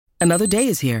Another day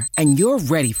is here, and you're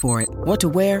ready for it. What to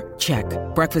wear? Check.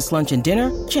 Breakfast, lunch, and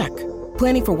dinner? Check.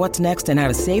 Planning for what's next and how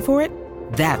to save for it?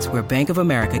 That's where Bank of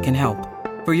America can help.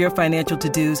 For your financial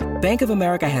to-dos, Bank of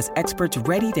America has experts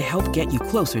ready to help get you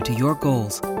closer to your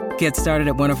goals. Get started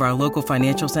at one of our local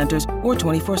financial centers or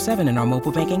 24/7 in our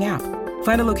mobile banking app.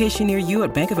 Find a location near you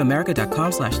at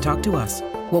bankofamerica.com/talktous.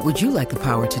 What would you like the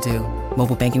power to do?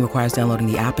 Mobile banking requires downloading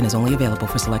the app and is only available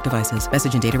for select devices.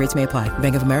 Message and data rates may apply.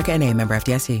 Bank of America N.A., member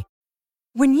FDIC.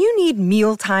 When you need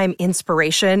mealtime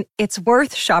inspiration, it's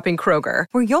worth shopping Kroger,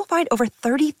 where you'll find over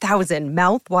 30,000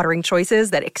 mouth-watering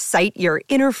choices that excite your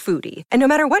inner foodie. And no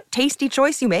matter what tasty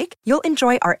choice you make, you'll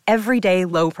enjoy our everyday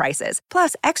low prices,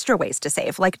 plus extra ways to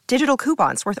save, like digital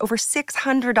coupons worth over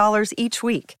 $600 each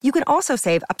week. You can also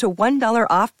save up to $1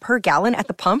 off per gallon at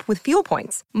the pump with fuel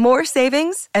points. More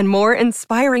savings and more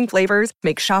inspiring flavors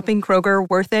make shopping Kroger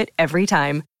worth it every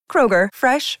time. Kroger,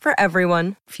 fresh for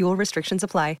everyone. Fuel restrictions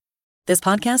apply. This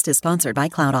podcast is sponsored by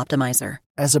Cloud Optimizer.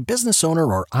 As a business owner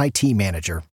or IT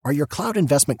manager, are your cloud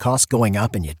investment costs going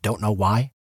up and you don't know why?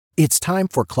 It's time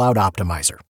for Cloud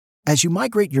Optimizer. As you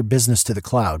migrate your business to the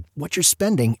cloud, what you're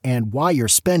spending and why you're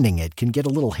spending it can get a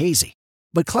little hazy.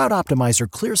 But Cloud Optimizer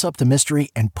clears up the mystery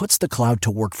and puts the cloud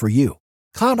to work for you.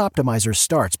 Cloud Optimizer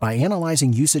starts by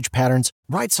analyzing usage patterns,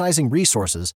 right-sizing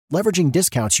resources, leveraging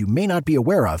discounts you may not be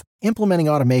aware of, implementing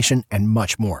automation, and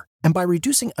much more. And by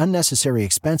reducing unnecessary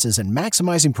expenses and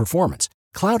maximizing performance,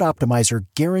 Cloud Optimizer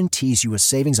guarantees you a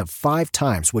savings of 5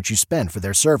 times what you spend for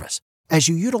their service. As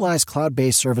you utilize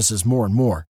cloud-based services more and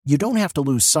more, you don't have to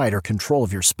lose sight or control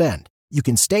of your spend. You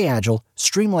can stay agile,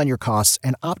 streamline your costs,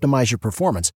 and optimize your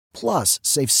performance, plus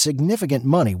save significant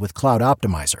money with Cloud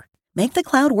Optimizer. Make the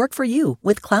cloud work for you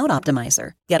with Cloud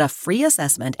Optimizer. Get a free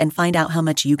assessment and find out how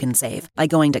much you can save by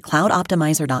going to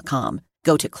cloudoptimizer.com.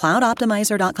 Go to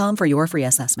cloudoptimizer.com for your free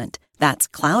assessment. That's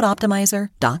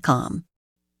cloudoptimizer.com.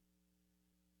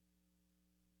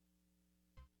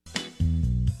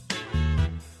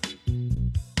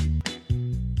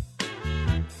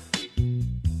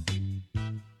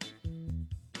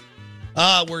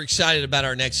 We're excited about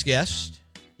our next guest.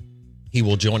 He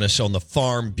will join us on the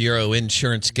Farm Bureau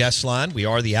Insurance guest line. We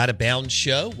are the Out of Bounds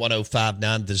Show,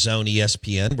 105.9 The Zone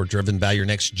ESPN. We're driven by your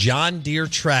next John Deere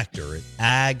tractor at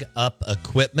Ag Up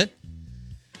Equipment.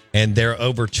 And there are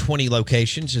over 20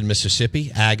 locations in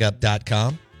Mississippi,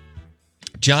 agup.com.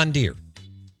 John Deere,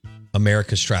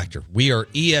 America's tractor. We are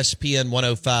ESPN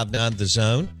 105.9 The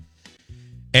Zone.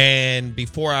 And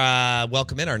before I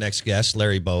welcome in our next guest,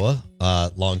 Larry Bowa,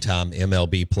 longtime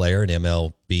MLB player and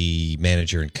MLB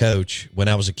manager and coach. When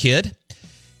I was a kid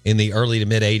in the early to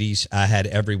mid 80s, I had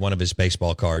every one of his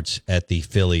baseball cards at the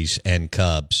Phillies and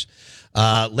Cubs.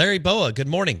 Larry Bowa, good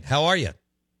morning. How are you?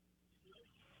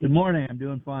 Good morning. I'm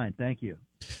doing fine. Thank you.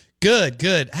 Good,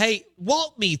 good. Hey,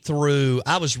 walk me through.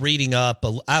 I was reading up.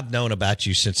 I've known about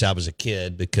you since I was a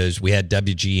kid because we had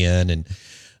WGN, and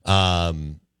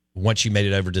once you made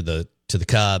it over to the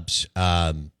Cubs,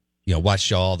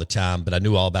 watched you all the time. But I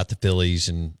knew all about the Phillies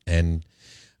and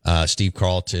Steve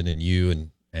Carlton and you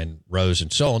and Rose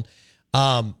and so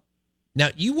on. Now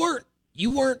you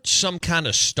weren't some kind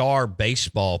of star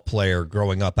baseball player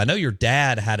growing up. I know your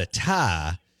dad had a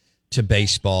tie to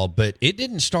baseball, but it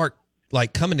didn't start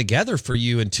like coming together for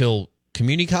you until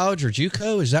community college or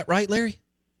JUCO. Is that right, Larry?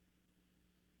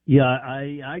 Yeah,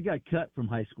 I got cut from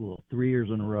high school 3 years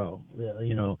in a row,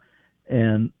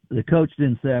 and the coach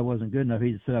didn't say I wasn't good enough.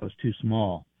 He just said I was too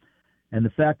small. And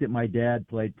the fact that my dad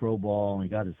played pro ball and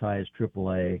got as high as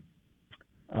AAA,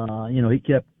 he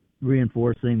kept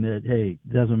reinforcing that, hey,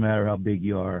 it doesn't matter how big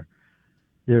you are.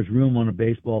 There's room on a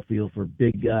baseball field for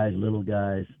big guys, little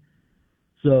guys.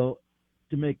 So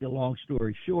to make a long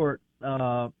story short,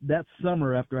 that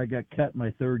summer after I got cut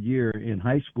my third year in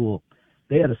high school,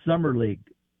 they had a summer league,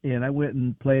 and I went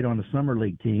and played on a summer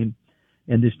league team.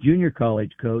 And this junior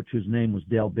college coach, whose name was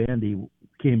Dale Bandy,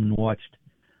 came and watched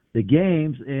the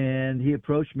games, and he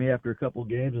approached me after a couple of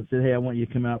games and said, hey, I want you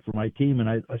to come out for my team. And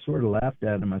I sort of laughed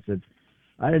at him. I said,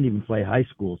 I didn't even play high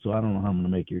school, so I don't know how I'm going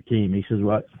to make your team. He says,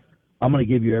 well, I'm going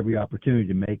to give you every opportunity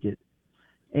to make it.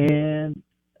 And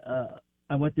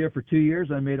I went there for 2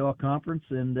 years. I made all conference,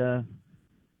 and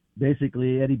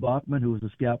basically Eddie Bachman, who was a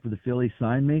scout for the Phillies,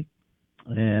 signed me.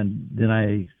 And then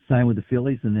I signed with the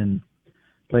Phillies and then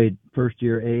played first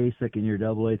year A, second year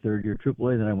AA, third year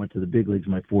AAA. Then I went to the big leagues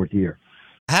my fourth year.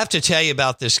 I have to tell you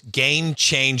about this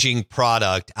game-changing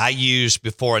product I use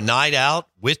before a night out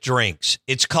with drinks.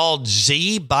 It's called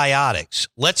Z-Biotics.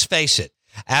 Let's face it,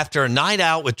 after a night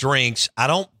out with drinks, I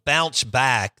don't bounce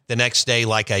back the next day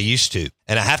like I used to,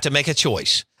 and I have to make a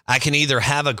choice. I can either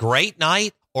have a great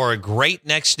night or a great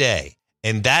next day,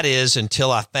 and that is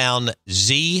until I found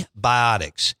Z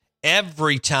Biotics.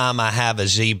 Every time I have a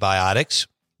Z Biotics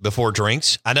before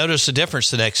drinks, I notice a difference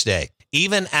the next day.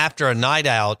 Even after a night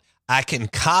out, I can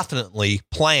confidently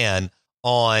plan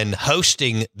on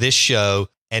hosting this show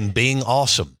and being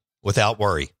awesome without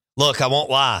worry. Look, I won't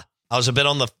lie. I was a bit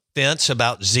on the fence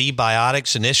about Z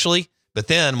Biotics initially, but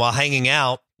then while hanging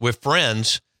out with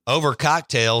friends over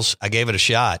cocktails, I gave it a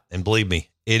shot. And believe me,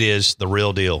 it is the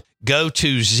real deal. Go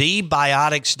to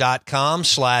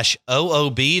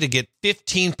zbiotics.com/OOB to get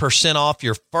 15% off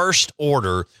your first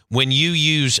order when you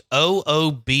use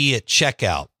OOB at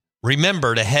checkout.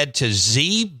 Remember to head to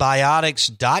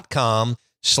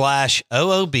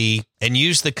zbiotics.com/OOB and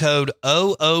use the code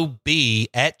OOB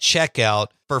at checkout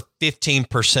for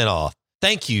 15% off.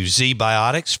 Thank you, Z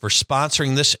Biotics, for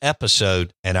sponsoring this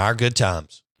episode and our good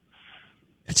times.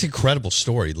 It's an incredible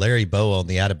story. Larry Bowa on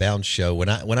the Out of Bounds show. When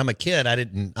I'm a kid, I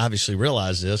didn't obviously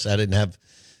realize this. I didn't have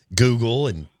Google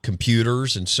and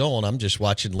computers and so on. I'm just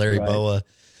watching Larry Bowa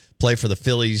play for the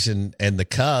Phillies and the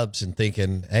Cubs and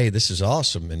thinking, hey, this is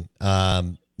awesome. And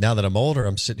now that I'm older,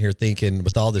 I'm sitting here thinking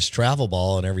with all this travel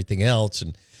ball and everything else,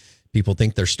 and people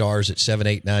think they're stars at 7,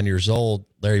 8, 9 years old.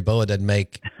 Larry Bowa doesn't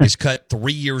make his cut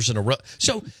 3 years in a row.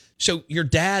 So your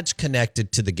dad's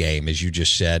connected to the game, as you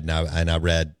just said, and I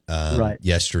read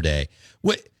yesterday.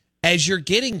 As you're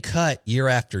getting cut year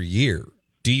after year,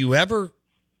 do you ever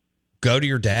go to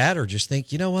your dad or just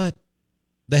think, you know what,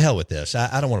 the hell with this?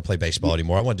 I don't want to play baseball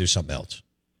anymore. I want to do something else.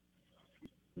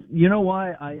 You know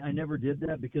why I never did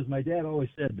that? Because my dad always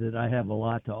said that I have a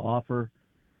lot to offer.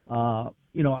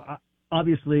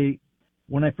 Obviously,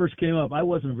 when I first came up, I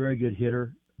wasn't a very good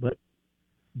hitter, but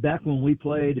back when we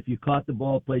played, if you caught the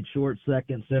ball, played short,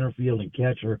 second, center field, and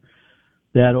catcher,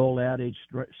 that old adage,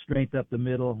 strength up the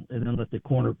middle, and then let the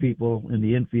corner people in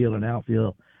the infield and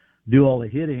outfield do all the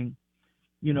hitting,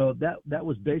 that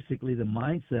was basically the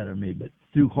mindset of me. But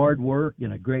through hard work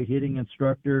and a great hitting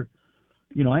instructor,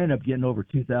 I ended up getting over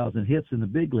 2,000 hits in the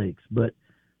big leagues. But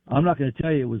I'm not going to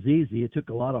tell you it was easy. It took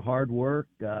a lot of hard work.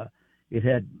 It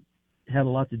had a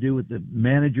lot to do with the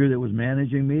manager that was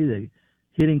managing me, the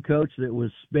hitting coach that was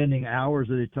spending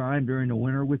hours at a time during the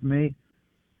winter with me.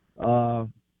 The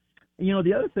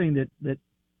other thing that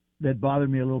bothered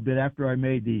me a little bit after I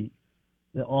made the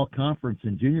all-conference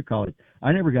in junior college,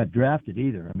 I never got drafted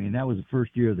either. I mean, that was the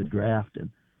first year of the draft. And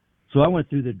so I went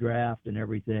through the draft and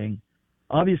everything.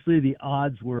 Obviously, the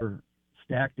odds were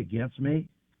stacked against me.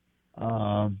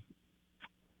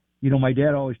 My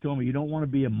dad always told me, you don't want to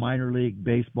be a minor league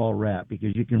baseball rat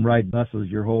because you can ride buses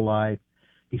your whole life.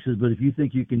 He says, but if you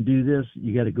think you can do this,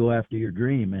 you got to go after your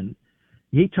dream. And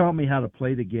he taught me how to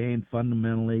play the game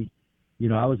fundamentally.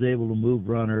 I was able to move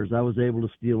runners. I was able to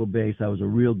steal a base. I was a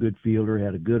real good fielder,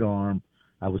 had a good arm.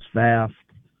 I was fast.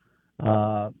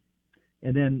 And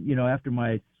then, after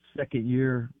my second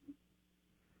year,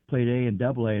 played A and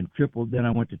AA and triple. Then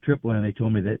I went to AAA, and they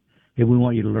told me that, hey, we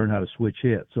want you to learn how to switch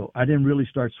hit. So I didn't really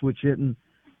start switch hitting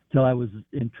till I was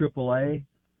in AAA.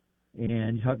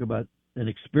 And you talk about an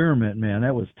experiment, man,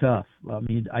 that was tough. I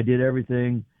mean, I did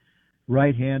everything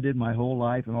right-handed my whole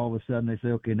life, and all of a sudden they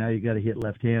say, okay, now you got to hit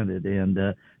left-handed.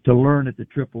 And to learn at the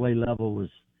AAA level was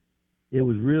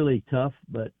really tough.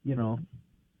 But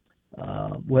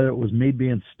whether it was me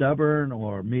being stubborn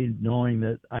or me knowing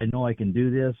that I know I can do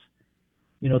this,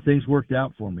 things worked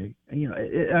out for me.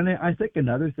 And I think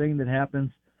another thing that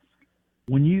happens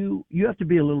when you have to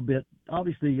be a little bit,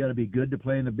 obviously you got to be good to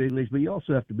play in the big leagues, but you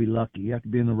also have to be lucky. You have to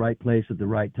be in the right place at the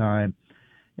right time.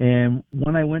 And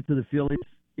when I went to the Phillies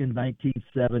in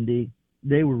 1970,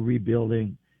 they were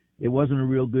rebuilding. It wasn't a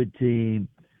real good team.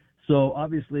 So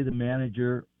obviously the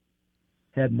manager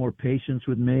had more patience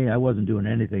with me. I wasn't doing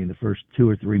anything the first 2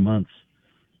 or 3 months.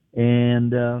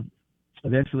 And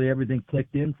eventually everything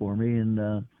clicked in for me,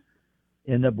 and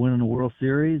ended up winning the World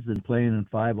Series and playing in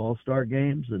 5 All-Star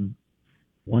games and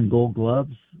 1 Gold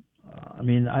Gloves.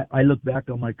 I look back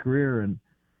on my career, and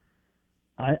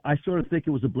I sort of think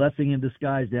it was a blessing in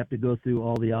disguise to have to go through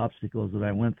all the obstacles that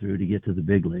I went through to get to the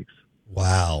big leagues.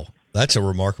 Wow. That's a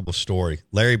remarkable story.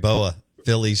 Larry Bowa,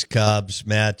 Phillies, Cubs,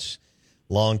 Mets,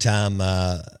 longtime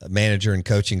manager and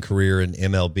coaching career in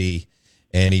MLB.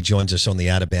 And he joins us on the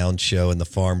Out of Bounds show and the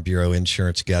Farm Bureau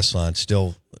Insurance guest line.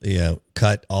 Still,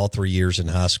 cut all 3 years in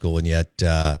high school, and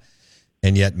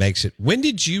yet makes it. When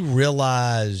did you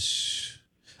realize?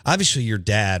 Obviously, your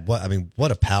dad.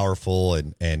 What a powerful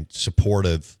and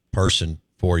supportive person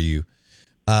for you.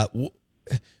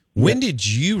 When did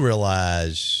you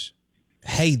realize,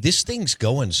 hey, this thing's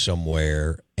going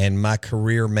somewhere, and my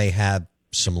career may have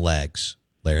some legs,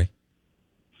 Larry?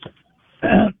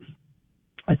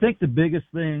 I think the biggest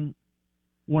thing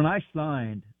when I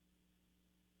signed,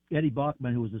 Eddie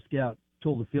Bachman, who was a scout,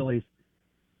 told the Phillies,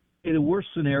 hey, the worst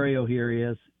scenario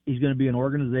here is he's going to be an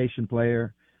organization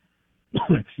player.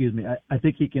 Excuse me. I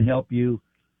think he can help you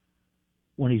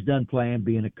when he's done playing,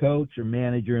 being a coach or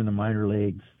manager in the minor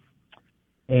leagues.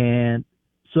 And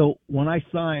so when I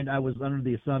signed, I was under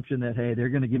the assumption that, hey, they're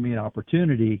going to give me an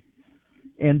opportunity.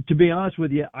 And to be honest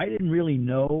with you, I didn't really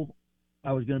know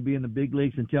I was going to be in the big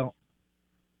leagues until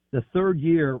the third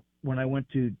year when I went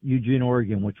to Eugene,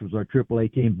 Oregon, which was our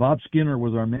AAA team. Bob Skinner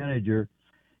was our manager,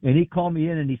 and he called me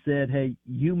in and he said, hey,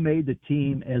 you made the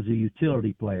team as a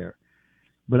utility player,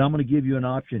 but I'm going to give you an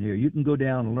option here. You can go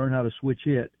down and learn how to switch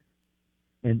hit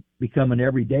and become an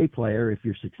everyday player if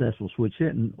you're successful switch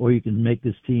hitting, or you can make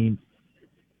this team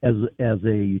as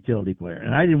a utility player.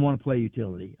 And I didn't want to play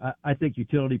utility. I think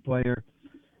utility player,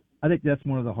 I think that's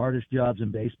one of the hardest jobs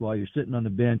in baseball. You're sitting on the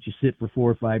bench, you sit for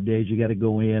 4 or 5 days, you got to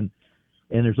go in,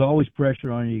 and there's always pressure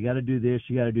on you. You got to do this,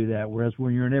 you got to do that. Whereas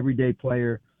when you're an everyday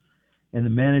player and the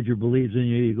manager believes in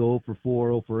you, you go 0 for 4,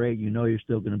 0 for 8, you know you're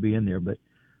still going to be in there. But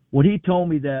when he told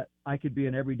me that I could be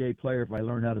an everyday player if I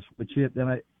learned how to switch hit,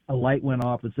 then a light went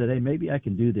off and said, hey, maybe I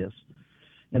can do this.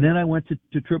 And then I went to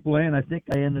AAA, and I think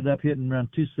I ended up hitting around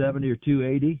 270 or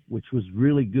 280, which was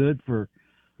really good for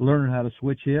learning how to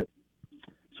switch hit.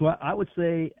 So I would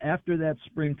say after that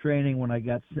spring training, when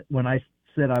I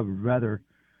said I would rather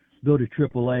go to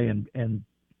AAA and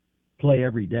play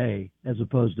every day as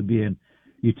opposed to being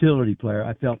utility player,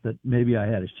 I felt that maybe I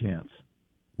had a chance.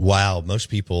 Wow. Most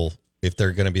people, if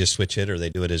they're going to be a switch hitter, they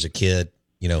do it as a kid,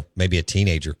 maybe a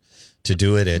teenager. To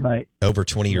do it at over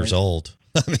 20 years old.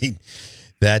 I mean,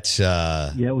 that's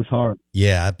yeah, it was hard.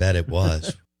 Yeah, I bet it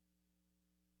was.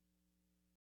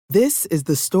 This is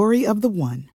the story of the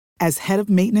one. As head of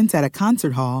maintenance at a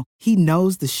concert hall, he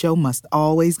knows the show must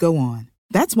always go on.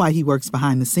 That's why he works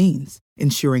behind the scenes,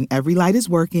 ensuring every light is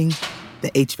working, the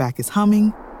HVAC is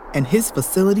humming, and his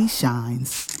facility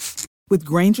shines. With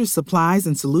Grainger's supplies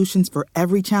and solutions for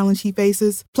every challenge he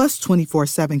faces, plus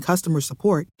 24/7 customer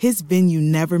support, his venue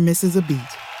never misses a beat.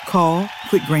 Call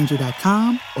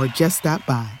quickgrainger.com or just stop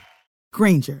by.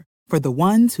 Grainger, for the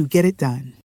ones who get it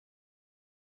done.